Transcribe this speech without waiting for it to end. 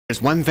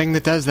There's one thing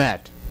that does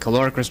that: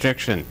 caloric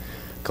restriction.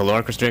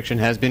 Caloric restriction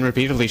has been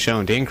repeatedly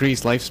shown to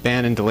increase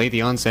lifespan and delay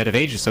the onset of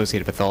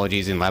age-associated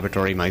pathologies in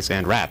laboratory mice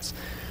and rats.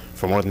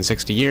 For more than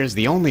 60 years,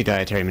 the only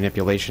dietary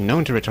manipulation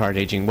known to retard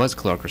aging was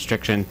caloric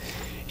restriction,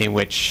 in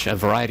which a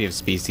variety of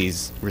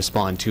species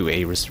respond to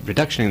a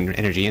reduction in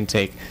energy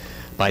intake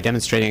by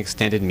demonstrating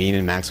extended mean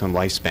and maximum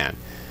lifespan.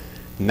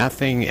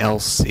 Nothing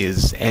else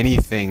is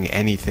anything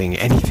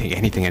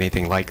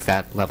like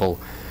that level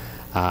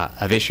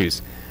of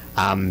issues.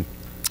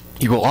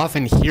 You will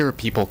often hear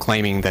people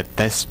claiming that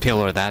this pill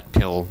or that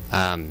pill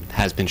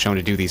has been shown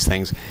to do these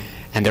things,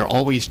 and they're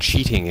always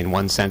cheating in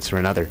one sense or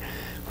another.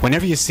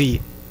 Whenever you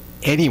see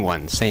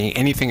anyone saying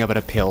anything about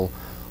a pill,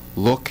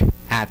 look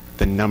at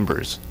the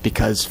numbers.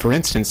 Because, for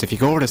instance, if you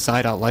go over to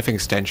Side Out Life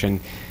Extension,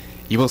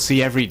 you will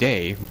see every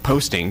day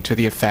posting to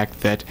the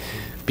effect that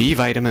B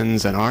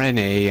vitamins and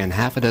RNA and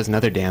half a dozen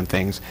other damn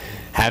things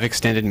have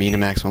extended mean and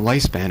maximum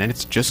lifespan, and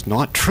it's just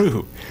not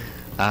true.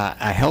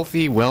 A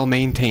healthy,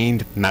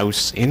 well-maintained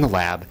mouse in the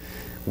lab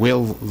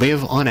will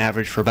live on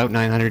average for about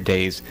 900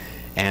 days,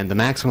 and the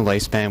maximum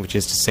lifespan, which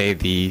is to say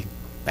the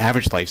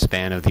average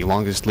lifespan of the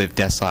longest-lived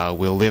decile,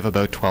 will live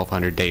about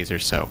 1,200 days or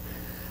so.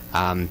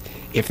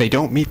 If they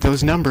don't meet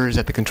those numbers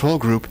at the control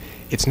group,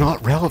 it's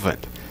not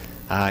relevant.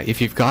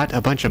 If you've got a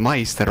bunch of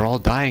mice that are all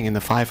dying in the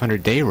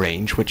 500-day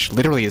range, which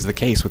literally is the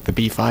case with the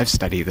B5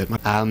 study,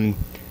 that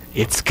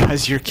it's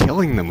because you're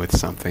killing them with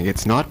something.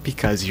 It's not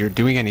because you're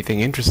doing anything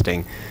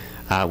interesting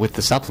with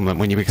the supplement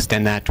when you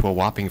extend that to a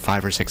whopping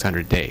 500 or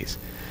 600 days.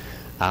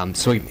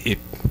 So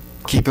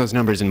keep those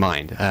numbers in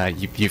mind.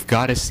 You've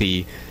got to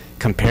see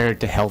compared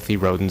to healthy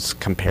rodents,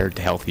 compared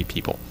to healthy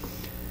people.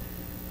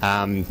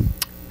 I'm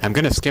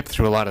going to skip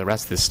through a lot of the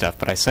rest of this stuff,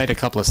 but I cite a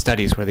couple of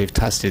studies where they've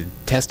tested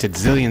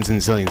zillions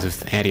and zillions of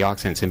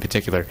antioxidants in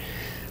particular,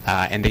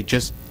 and they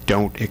just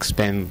don't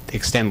extend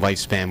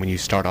lifespan when you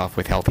start off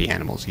with healthy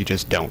animals. You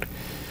just don't.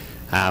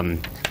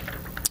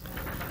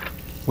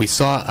 We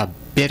saw a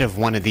bit of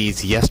one of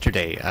these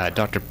yesterday.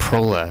 Dr.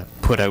 Prola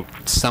put out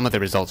some of the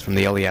results from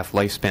the LEF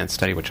lifespan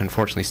study, which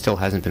unfortunately still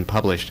hasn't been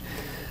published.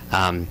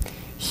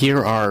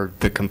 Here are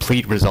the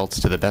complete results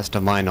to the best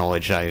of my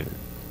knowledge.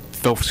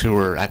 Folks who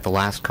were at the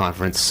last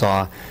conference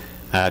saw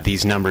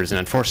these numbers, and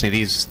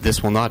unfortunately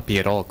this will not be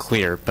at all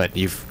clear, but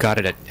you've got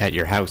it at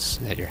your house,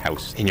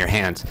 in your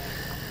hands.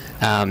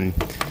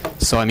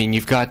 So I mean,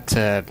 you've got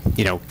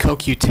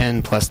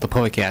CoQ10 plus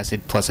lipoic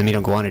acid plus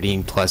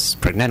aminoguanidine plus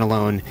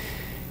pregnenolone.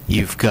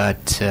 You've got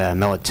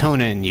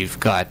melatonin. You've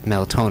got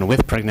melatonin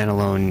with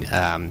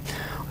pregnenolone.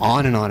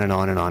 On and on and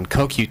on and on.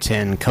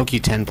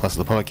 CoQ10 plus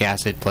lipoic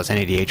acid plus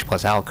NADH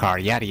plus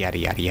Alcar, yada yada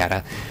yada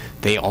yada.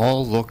 They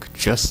all look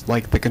just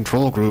like the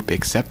control group,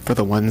 except for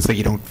the ones that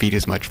you don't feed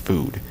as much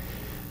food.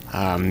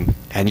 And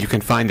you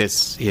can find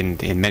this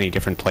in many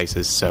different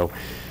places. So,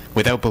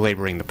 without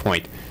belaboring the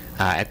point,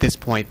 at this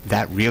point,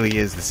 that really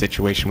is the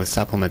situation with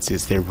supplements.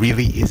 Is there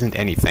really isn't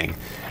anything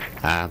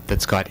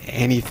that's got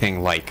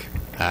anything like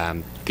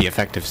the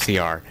effect of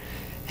CR.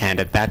 And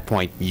at that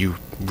point, you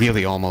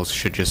really almost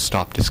should just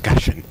stop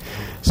discussion.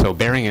 So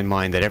bearing in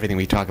mind that everything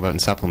we talk about in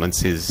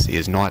supplements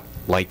is not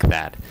like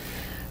that.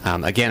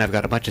 Again, I've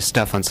got a bunch of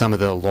stuff on some of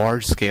the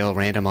large-scale,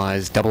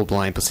 randomized,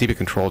 double-blind,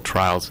 placebo-controlled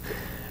trials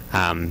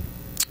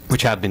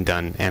which have been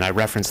done, and I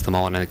referenced them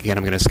all, and again,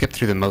 I'm going to skip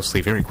through them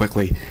mostly very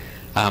quickly.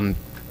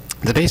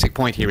 The basic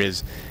point here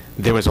is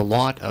there was a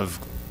lot of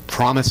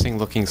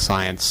promising-looking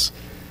science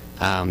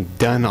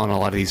done on a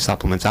lot of these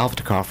supplements,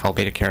 alpha-tocopherol,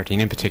 beta-carotene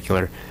in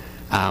particular.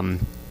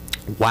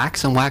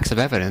 Wax and wax of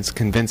evidence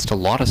convinced a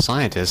lot of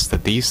scientists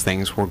that these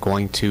things were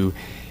going to,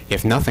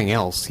 if nothing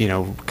else,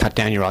 cut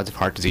down your odds of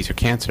heart disease or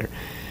cancer.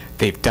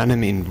 They've done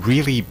them in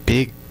really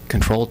big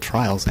controlled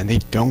trials, and they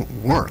don't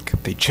work.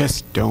 They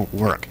just don't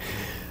work.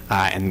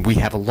 And we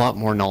have a lot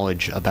more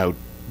knowledge about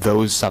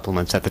those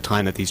supplements at the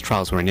time that these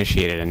trials were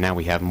initiated, and now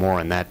we have more,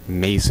 and that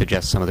may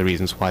suggest some of the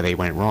reasons why they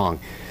went wrong.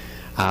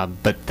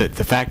 But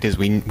the fact is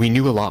we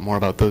knew a lot more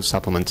about those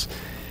supplements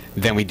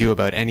than we do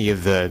about any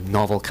of the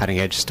novel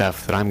cutting-edge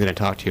stuff that I'm going to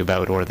talk to you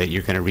about or that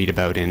you're going to read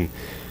about in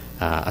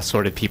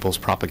assorted people's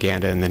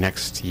propaganda in the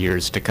next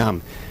years to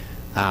come.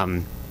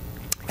 And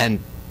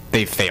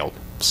they've failed.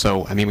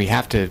 So, I mean, we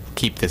have to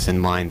keep this in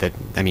mind that,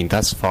 I mean,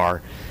 thus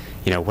far,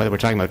 whether we're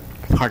talking about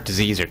heart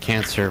disease or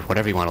cancer,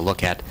 whatever you want to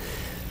look at,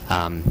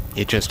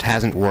 it just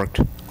hasn't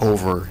worked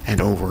over and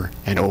over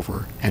and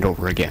over and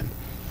over again.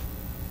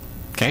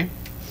 Okay?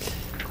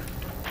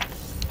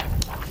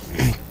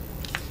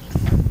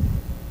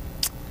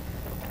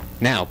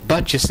 Now,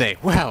 but you say,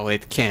 well,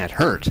 it can't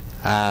hurt.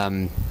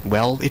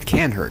 Well, it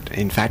can hurt.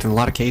 In fact, in a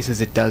lot of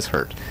cases, it does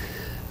hurt.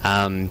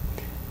 The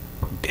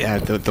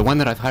one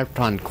that I've harped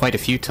on quite a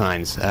few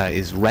times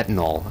is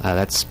retinol.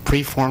 That's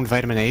preformed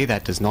vitamin A.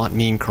 That does not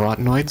mean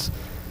carotenoids.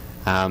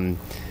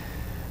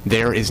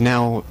 There is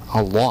now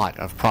a lot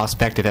of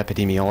prospective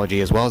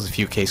epidemiology as well as a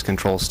few case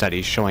control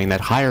studies showing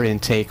that higher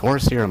intake or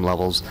serum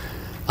levels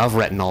of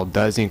retinol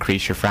does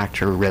increase your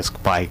fracture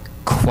risk by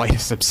quite a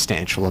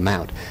substantial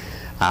amount.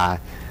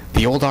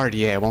 The old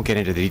RDA, I won't get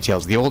into the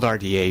details, the old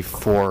RDA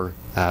for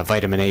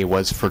vitamin A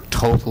was for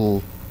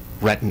total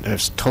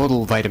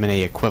vitamin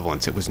A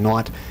equivalence. It was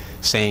not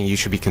saying you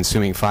should be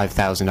consuming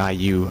 5,000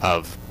 IU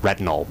of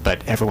retinol,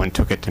 but everyone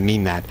took it to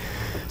mean that.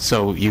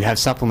 So you have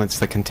supplements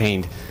that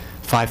contained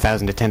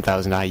 5,000 to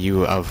 10,000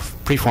 IU of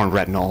preformed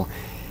retinol,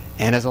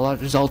 and as a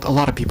result, a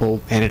lot of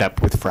people ended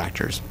up with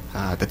fractures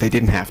that they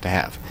didn't have to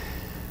have.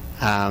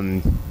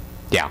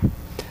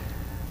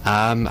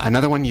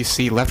 Another one you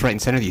see left, right,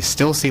 and center. You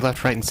still see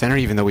left, right, and center,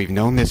 even though we've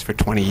known this for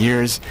 20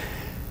 years.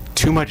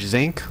 Too much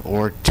zinc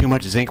or too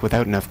much zinc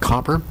without enough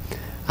copper.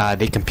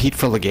 They compete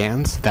for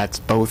ligands. That's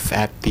both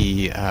at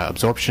the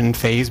absorption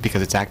phase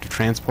because it's active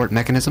transport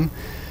mechanism,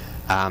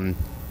 and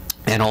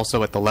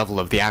also at the level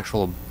of the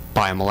actual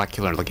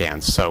biomolecular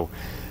ligands. So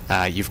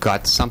you've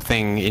got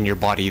something in your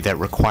body that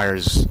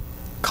requires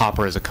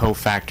copper as a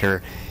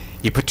cofactor.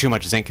 You put too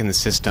much zinc in the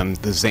system,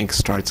 the zinc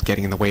starts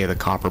getting in the way of the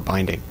copper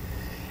binding.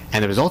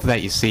 And the result of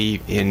that you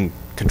see in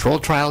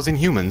controlled trials in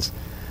humans.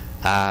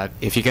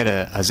 If you get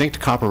a zinc to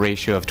copper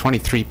ratio of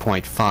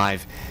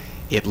 23.5,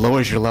 it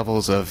lowers your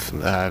levels of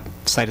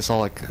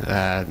cytosolic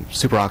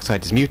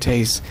superoxide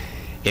dismutase,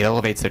 it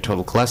elevates their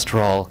total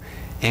cholesterol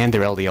and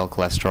their LDL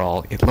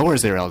cholesterol, it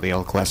lowers their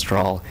LDL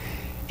cholesterol,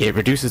 it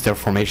reduces their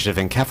formation of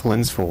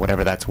enkephalins, for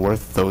whatever that's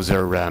worth. Those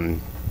are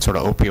sort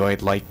of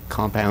opioid-like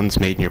compounds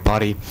made in your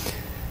body.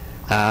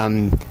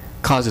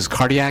 Causes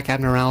cardiac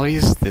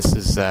abnormalities. This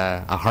is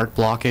a heart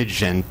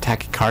blockage and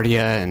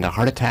tachycardia and a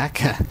heart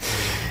attack.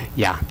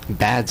 Yeah,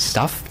 bad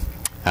stuff.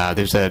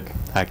 There's a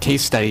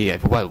case study.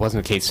 Well, it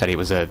wasn't a case study. It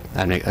was a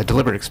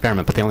deliberate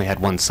experiment, but they only had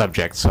one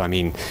subject. So, I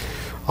mean,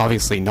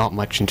 obviously not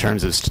much in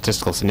terms of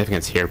statistical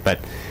significance here. But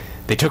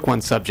they took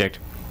one subject,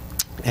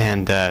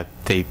 and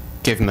they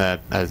gave him a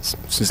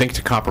zinc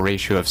to copper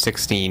ratio of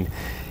 16,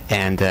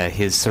 and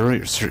his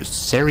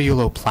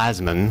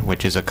ceruloplasmin,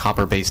 which is a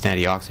copper-based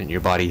antioxidant in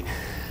your body,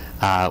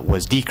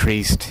 was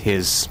decreased.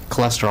 His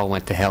cholesterol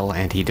went to hell,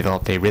 and he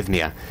developed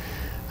arrhythmia.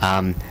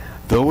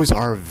 Those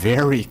are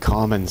very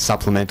common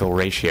supplemental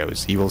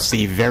ratios. You will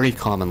see very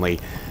commonly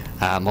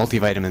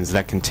multivitamins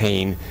that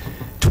contain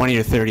 20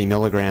 or 30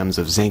 milligrams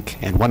of zinc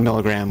and 1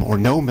 milligram or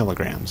no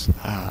milligrams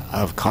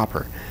of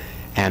copper.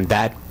 And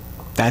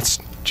that's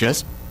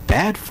just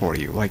bad for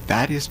you. Like,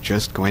 that is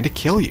just going to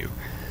kill you.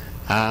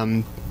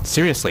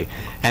 Seriously.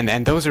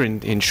 And those are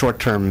in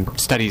short-term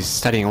studies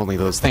studying only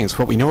those things.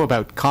 What we know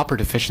about copper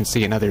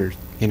deficiency in other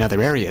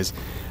areas,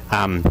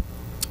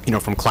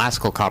 from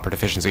classical copper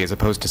deficiency as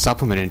opposed to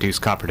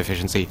supplement-induced copper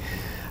deficiency,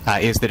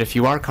 is that if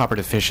you are copper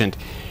deficient,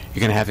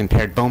 you're going to have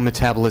impaired bone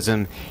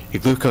metabolism,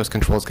 your glucose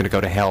control is going to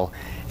go to hell,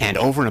 and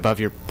over and above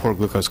your poor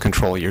glucose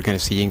control, you're going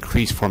to see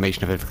increased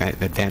formation of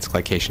advanced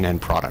glycation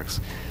end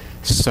products.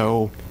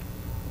 So,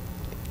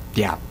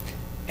 yeah.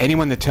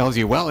 Anyone that tells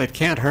you, well, it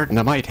can't hurt and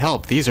it might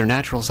help, these are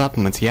natural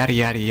supplements, yada,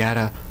 yada,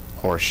 yada,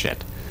 horseshit.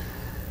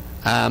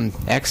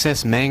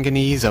 Excess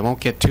manganese, I won't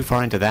get too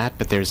far into that,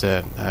 but there's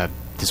a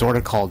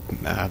disorder called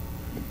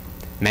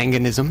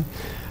manganism,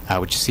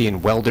 which you see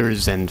in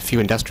welders and few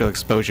industrial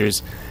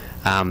exposures.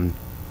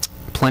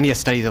 Plenty of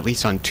studies, at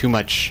least on too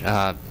much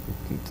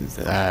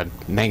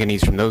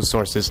manganese from those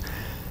sources.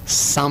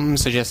 Some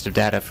suggestive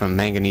data from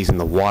manganese in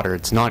the water.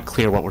 It's not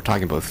clear what we're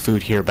talking about with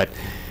food here, but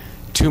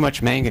too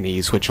much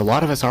manganese, which a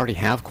lot of us already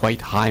have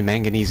quite high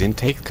manganese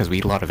intake because we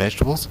eat a lot of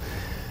vegetables.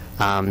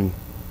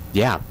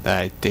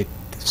 It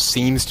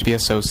seems to be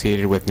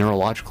associated with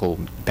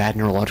bad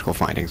neurological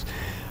findings.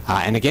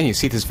 And again, you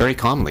see this very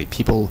commonly.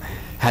 People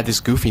had this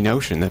goofy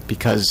notion that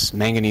because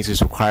manganese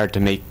is required to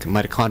make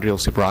mitochondrial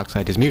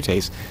superoxide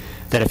dismutase,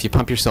 that if you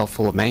pump yourself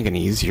full of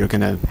manganese, you're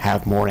going to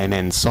have more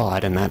MN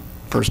SOD, and that,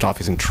 first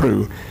off, isn't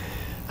true.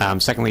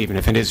 Secondly, even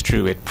if it is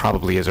true, it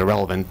probably is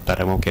irrelevant,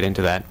 but I won't get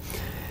into that.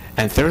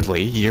 And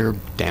thirdly, you're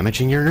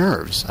damaging your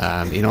nerves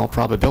in all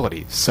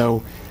probability.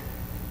 So,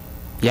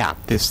 yeah,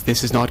 this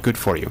is not good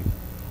for you.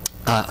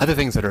 Other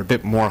things that are a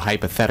bit more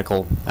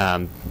hypothetical,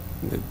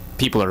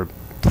 people are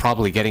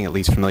probably getting at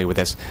least familiar with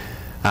this.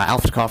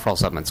 Alpha-tocopherol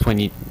supplements.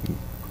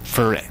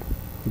 For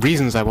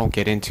reasons I won't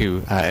get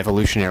into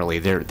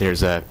evolutionarily,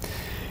 there's a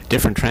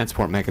different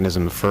transport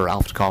mechanism for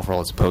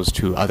alpha-tocopherol as opposed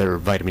to other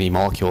vitamin E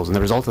molecules, and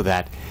the result of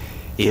that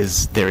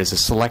is there is a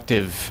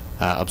selective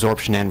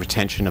absorption and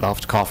retention of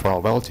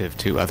alpha-tocopherol relative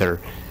to other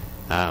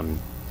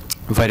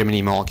vitamin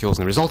E molecules,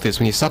 and the result is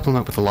when you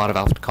supplement with a lot of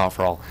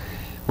alpha-tocopherol,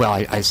 well,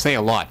 I say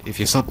a lot, if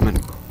you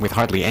supplement with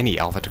hardly any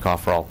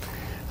alpha-tocopherol,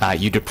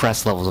 you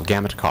depress levels of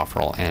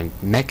gamma-tocopherol, and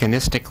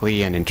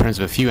mechanistically and in terms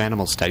of a few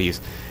animal studies,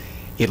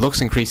 it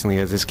looks increasingly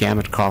as this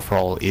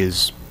gamma-tocopherol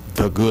is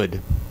the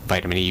good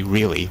vitamin E,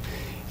 really,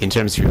 in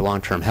terms of your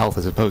long-term health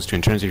as opposed to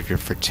in terms of your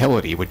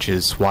fertility, which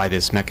is why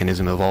this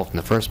mechanism evolved in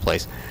the first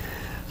place.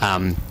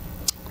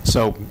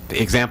 So,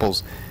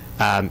 examples,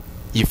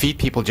 you feed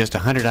people just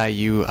 100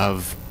 IU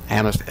of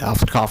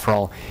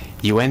alpha-tocopherol,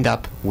 you end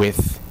up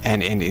with,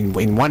 and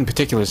in one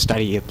particular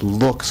study it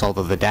looks,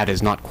 although the data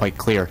is not quite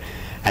clear,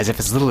 as if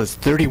as little as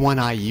 31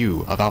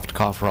 IU of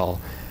alpha-tocopherol,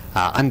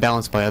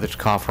 unbalanced by other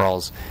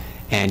tocopherols,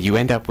 and you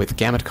end up with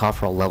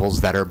gamma-tocopherol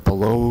levels that are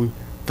below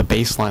the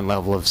baseline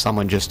level of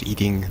someone just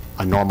eating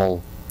a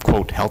normal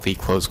quote, healthy,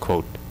 close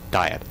quote,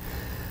 diet.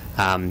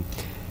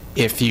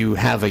 If you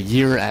have a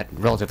year at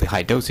relatively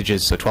high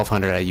dosages, so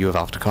 1,200 IU of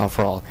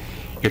alpha-tocopherol,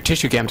 your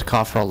tissue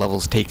gamma-tocopherol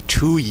levels take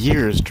 2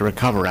 years to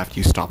recover after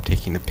you stop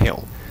taking the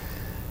pill.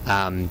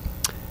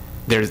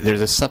 There's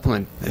a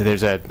supplement,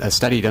 there's a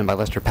study done by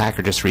Lester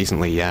Packer just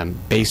recently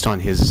based on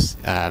his,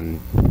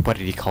 what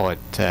did he call it?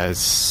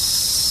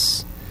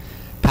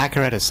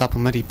 Packer had a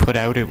supplement he put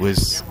out. It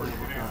was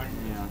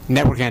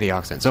network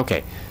antioxidants.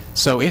 Okay.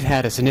 So it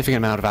had a significant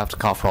amount of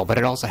alpha-tocopherol, but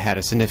it also had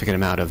a significant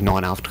amount of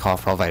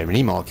non-alpha-tocopherol vitamin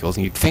E molecules,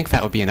 and you'd think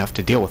that would be enough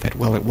to deal with it.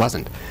 Well, it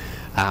wasn't.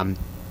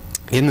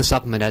 In the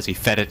supplement, as he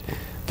fed it,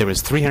 there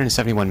was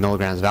 371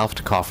 milligrams of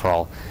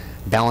alpha-tocopherol,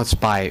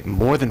 balanced by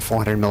more than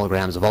 400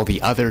 milligrams of all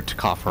the other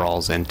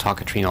tocopherols and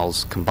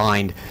tocotrienols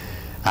combined.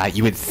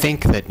 You would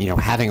think that, you know,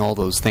 having all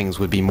those things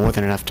would be more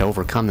than enough to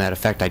overcome that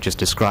effect I just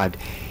described.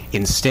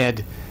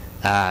 Instead,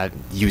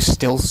 you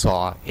still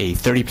saw a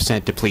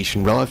 30%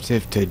 depletion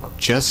relative to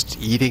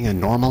just eating a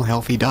normal,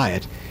 healthy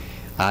diet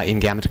in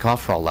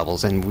gamma-tocopherol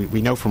levels. And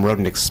we know from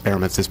rodent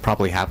experiments this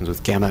probably happens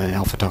with gamma and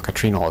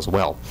alpha-tocotrenol as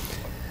well.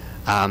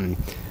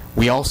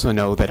 We also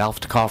know that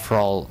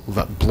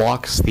alpha-tocopherol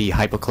blocks the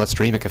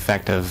hypocholesteremic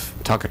effect of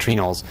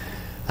tocotrenols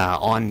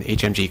on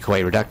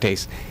HMG-CoA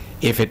reductase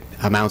if it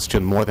amounts to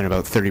more than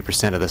about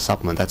 30% of the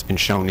supplement. That's been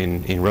shown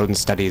in rodent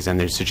studies, and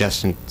there's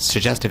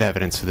suggestive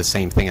evidence for the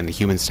same thing in the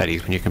human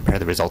studies when you compare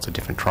the results of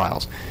different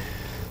trials.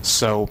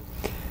 So,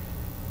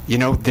 you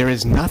know, there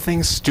is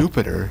nothing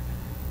stupider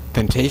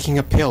than taking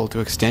a pill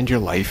to extend your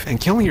life and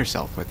killing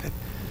yourself with it.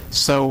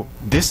 So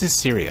this is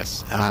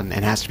serious and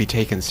has to be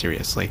taken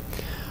seriously.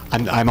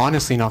 I'm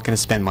honestly not going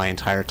to spend my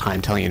entire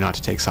time telling you not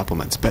to take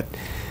supplements, but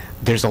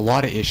there's a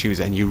lot of issues,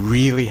 and you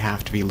really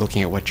have to be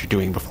looking at what you're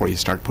doing before you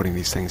start putting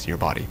these things in your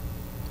body.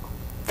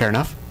 Fair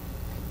enough?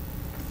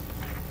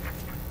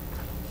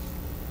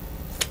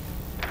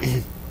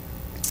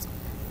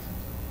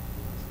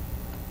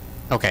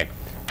 Okay.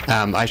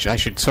 I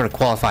should sort of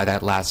qualify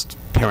that last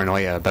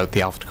paranoia about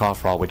the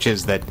alpha-tocopherol, which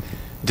is that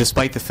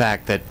despite the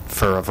fact that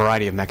for a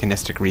variety of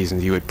mechanistic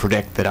reasons you would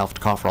predict that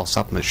alpha-tocopherol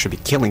supplements should be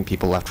killing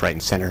people left, right,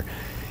 and center,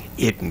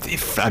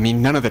 I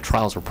mean, none of the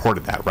trials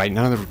reported that, right?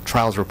 None of the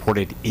trials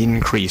reported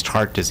increased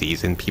heart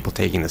disease in people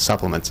taking the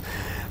supplements.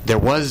 There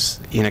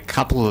was in a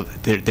couple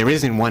of, there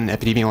is in one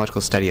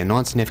epidemiological study a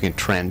non-significant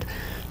trend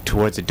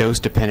towards a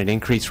dose-dependent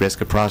increased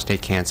risk of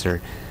prostate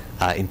cancer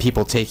in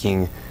people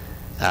taking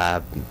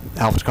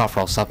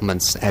alpha-tocopherol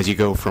supplements as you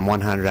go from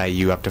 100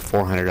 IU up to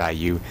 400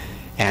 IU.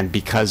 And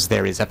because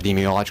there is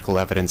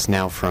epidemiological evidence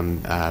now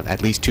from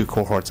at least 2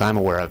 cohorts I'm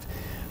aware of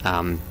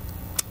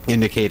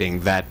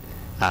indicating that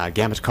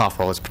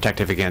gamma-tocopherol is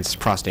protective against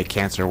prostate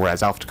cancer,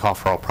 whereas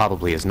alpha-tocopherol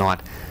probably is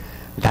not.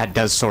 That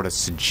does sort of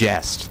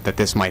suggest that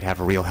this might have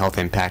a real health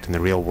impact in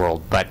the real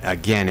world. But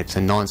again, it's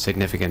a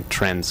non-significant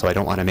trend, so I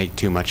don't want to make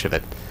too much of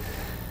it.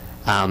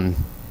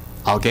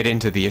 I'll get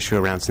into the issue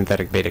around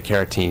synthetic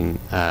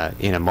beta-carotene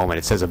in a moment.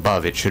 It says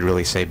above, it should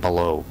really say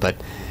below. But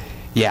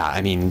yeah,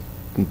 I mean,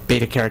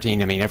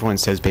 beta-carotene, I mean, everyone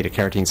says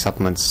beta-carotene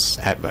supplements,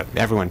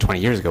 everyone 20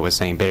 years ago was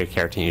saying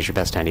beta-carotene is your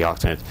best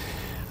antioxidant.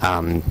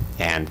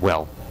 And,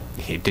 well,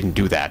 it didn't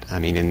do that. I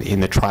mean, in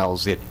the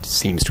trials, it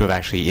seems to have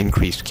actually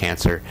increased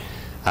cancer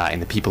in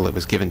the people it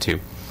was given to.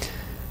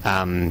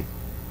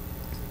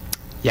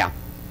 Yeah.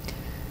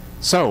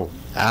 So,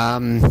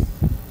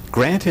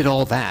 granted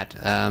all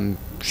that,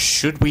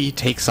 should we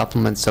take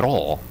supplements at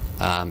all?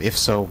 If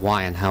so,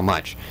 why and how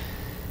much?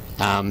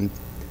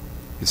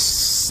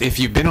 If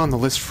you've been on the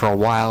list for a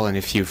while and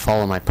if you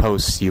follow my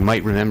posts, you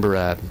might remember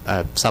a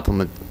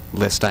supplement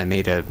list I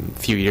made a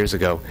few years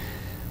ago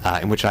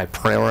in which I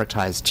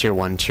prioritized Tier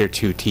 1, Tier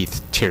 2,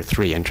 Tier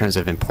 3 in terms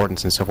of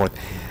importance and so forth.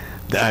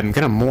 I'm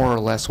going to more or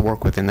less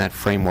work within that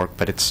framework,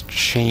 but it's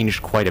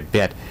changed quite a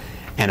bit.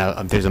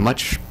 And there's a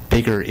much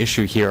bigger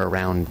issue here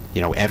around,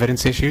 you know,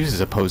 evidence issues as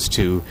opposed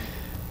to,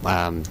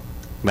 well,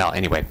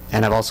 anyway.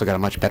 And I've also got a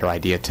much better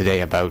idea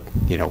today about,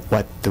 you know,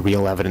 what the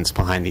real evidence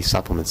behind these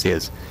supplements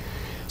is.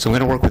 So I'm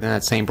going to work within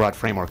that same broad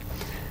framework.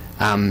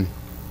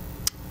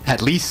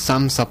 At least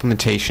some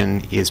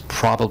supplementation is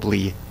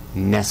probably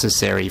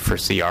necessary for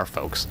CR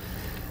folks.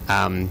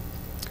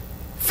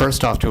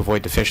 First off, to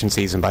avoid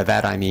deficiencies, and by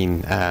that I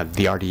mean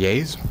the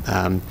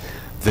RDAs.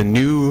 The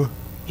new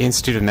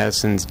Institute of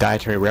Medicine's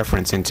dietary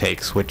reference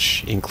intakes,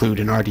 which include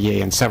an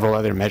RDA and several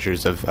other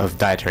measures of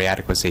dietary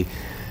adequacy,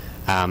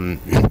 are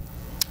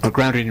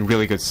grounded in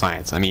really good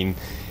science. I mean,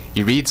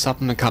 you read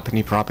supplement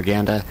company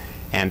propaganda,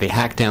 and they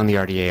hack down the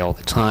RDA all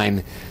the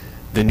time.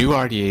 The new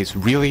RDAs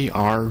really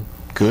are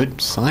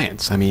good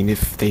science. I mean,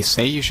 if they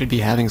say you should be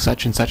having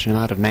such and such an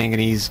amount of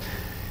manganese,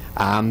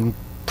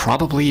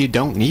 probably you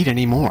don't need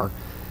any more.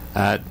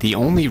 The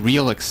only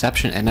real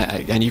exception,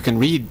 and you can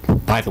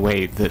read, by the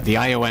way, the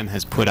IOM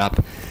has put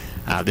up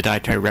the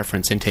dietary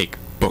reference intake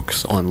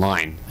books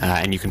online,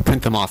 and you can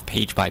print them off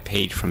page by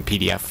page from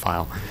PDF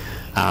file.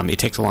 It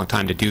takes a long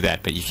time to do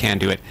that, but you can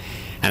do it.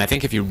 And I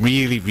think if you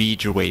really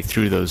read your way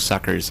through those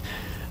suckers,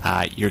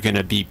 you're going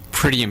to be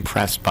pretty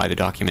impressed by the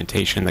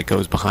documentation that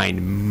goes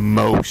behind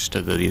most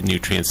of the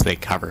nutrients they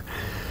cover.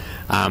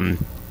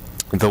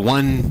 The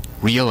one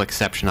real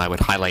exception I would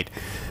highlight,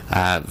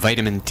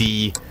 vitamin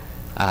D,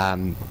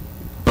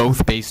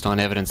 both based on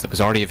evidence that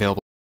was already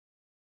available